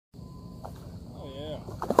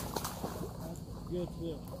good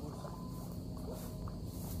fish.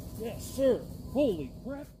 Yes, sir. Holy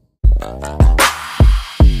crap.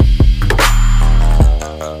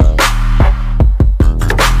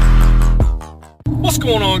 What's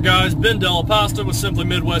going on, guys? Ben Dellaposta with Simply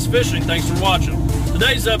Midwest Fishing. Thanks for watching.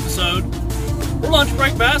 Today's episode, we're lunch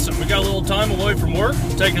break bassing. We got a little time away from work,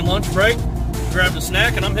 taking lunch break, grabbed a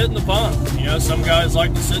snack, and I'm hitting the pond. You know, some guys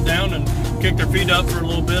like to sit down and kick their feet up for a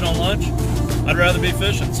little bit on lunch. I'd rather be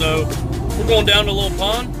fishing. So we're going down to a little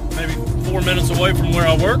pond, maybe 4 minutes away from where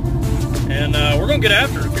I work, and we're gonna get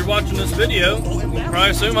after it. If you're watching this video, you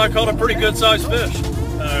probably assume I caught a pretty good sized fish.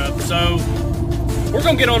 So we're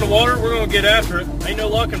gonna get on the water, we're gonna get after it. Ain't no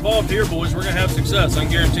luck involved here, boys. We're gonna have success. I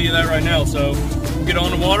can guarantee you that right now. So we'll get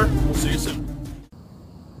on the water. We'll see you soon.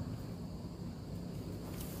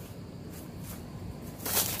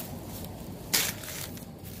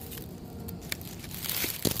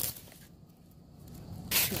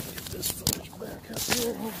 Get this footage back up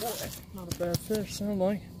here. Oh boy, not a bad fish, sound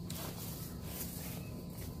like.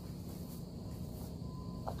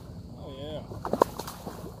 Oh yeah,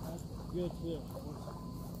 that's a good fish.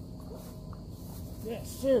 Yes,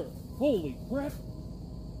 sir. Holy crap.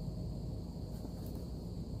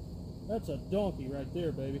 That's a donkey right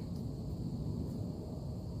there, baby.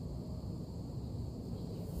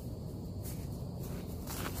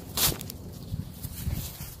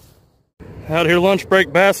 Out here lunch break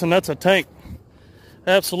bassing, that's a tank.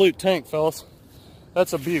 Absolute tank, fellas.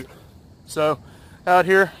 That's a beaut. So, out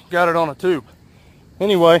here, got it on a tube.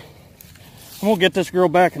 Anyway, I'm gonna get this girl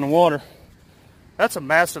back in the water. That's a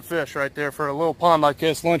massive fish right there for a little pond like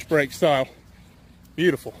this, lunch break style.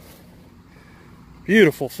 Beautiful.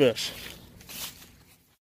 Beautiful fish.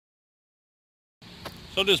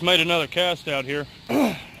 So I just made another cast out here.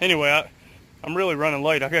 Anyway, I'm really running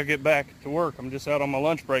late. I gotta get back to work. I'm just out on my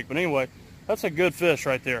lunch break. But anyway, that's a good fish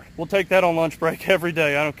right there. We'll take that on lunch break every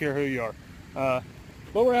day. I don't care who you are.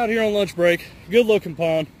 But we're out here on lunch break. Good looking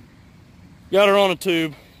pond. Got her on a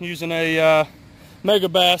tube using a Mega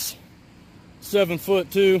Bass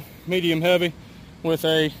 7'2", medium heavy, with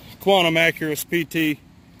a Quantum Accurus PT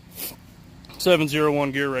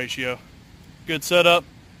 701 gear ratio. Good setup,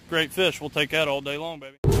 great fish. We'll take that all day long,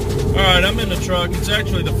 baby. All right, I'm in the truck. It's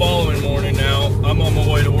actually the following morning now. I'm on my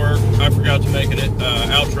way to work. I forgot to make an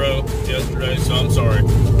outro yesterday, so I'm sorry.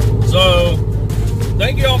 So,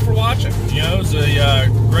 thank you all for watching. You know, it was a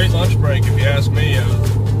great lunch break, if you ask me.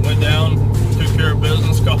 Went down, took care of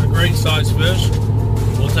business, caught a great sized fish.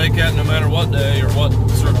 We'll take that no matter what day or what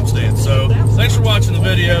circumstance. So, thanks for watching the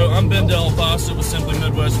video. I'm Ben Dellaposta with Simply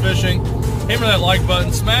Midwest Fishing. Hammer that like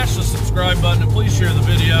button, smash the subscribe button, and please share the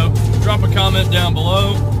video. Drop a comment down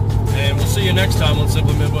below, and we'll see you next time on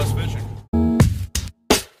Simply Midwest Fishing.